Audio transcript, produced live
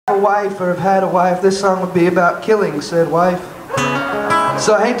a wife or have had a wife, this song would be about killing said wife.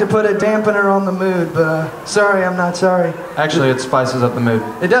 So I hate to put a dampener on the mood, but sorry, I'm not sorry. Actually, it spices up the mood.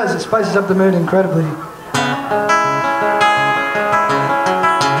 It does, it spices up the mood incredibly.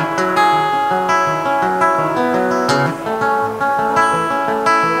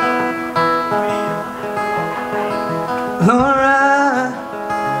 Lurah,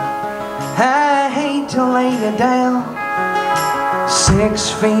 I hate to lay you down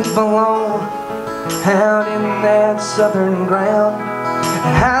 6 feet below, out in that southern ground.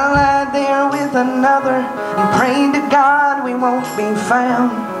 And I lie there with another and prayed to God we won't be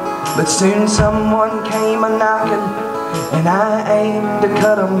found. But soon someone came a-knocking and I aimed to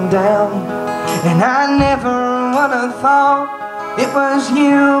cut 'em down. And I never would have thought it was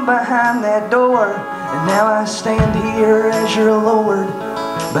you behind that door. And now I stand here as your Lord,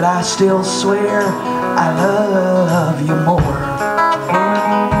 but I still swear I love you more.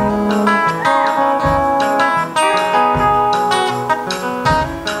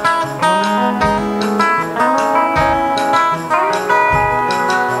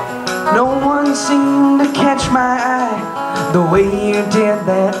 No one seemed to catch my eye the way you did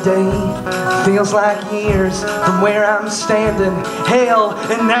that day. Feels like years from where I'm standing, hell,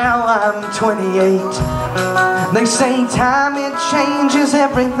 and now I'm 28. They say time, it changes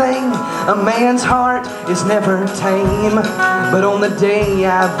everything. A man's heart is never tame. But on the day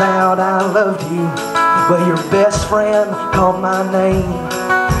I vowed I loved you, well, your best friend called my name.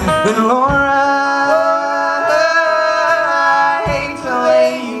 And Lurah, I hate to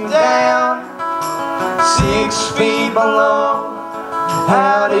lay you down 6 feet below,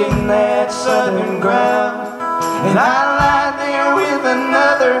 out in that southern ground. And I lie there with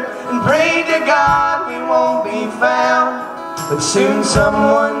another and pray to God we won't be found. But soon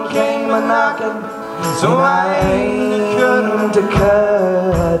someone came a-knocking, so I aimed to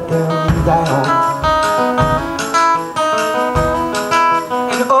cut them down.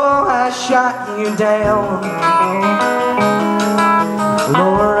 And oh, I shot you down,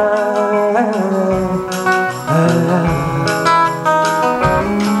 Lurah.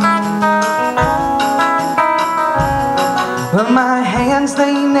 Well, my hands,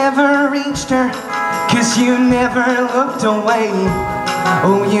 they never reached her, 'cause you never looked away.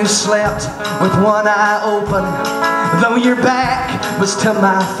 Oh, you slept with one eye open, though your back was to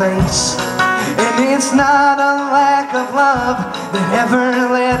my face. And it's not a lack of love that ever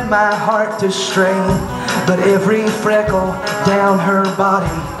led my heart to stray, but every freckle down her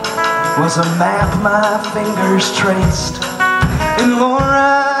body was a map my fingers traced. And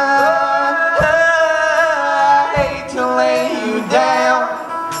Lurah,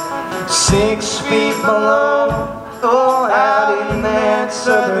 6 feet below, oh, out in that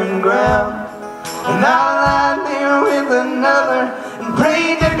southern ground. And I lie there with another and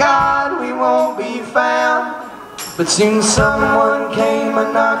pray to God we won't be found. But soon someone came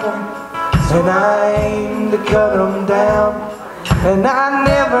a-knocking and I aimed to cut 'em down. And I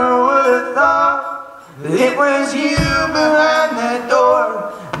never would have thought that it was you behind that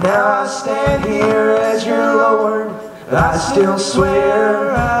door. Now I stand here as your Lord, I still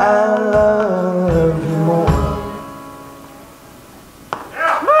swear I love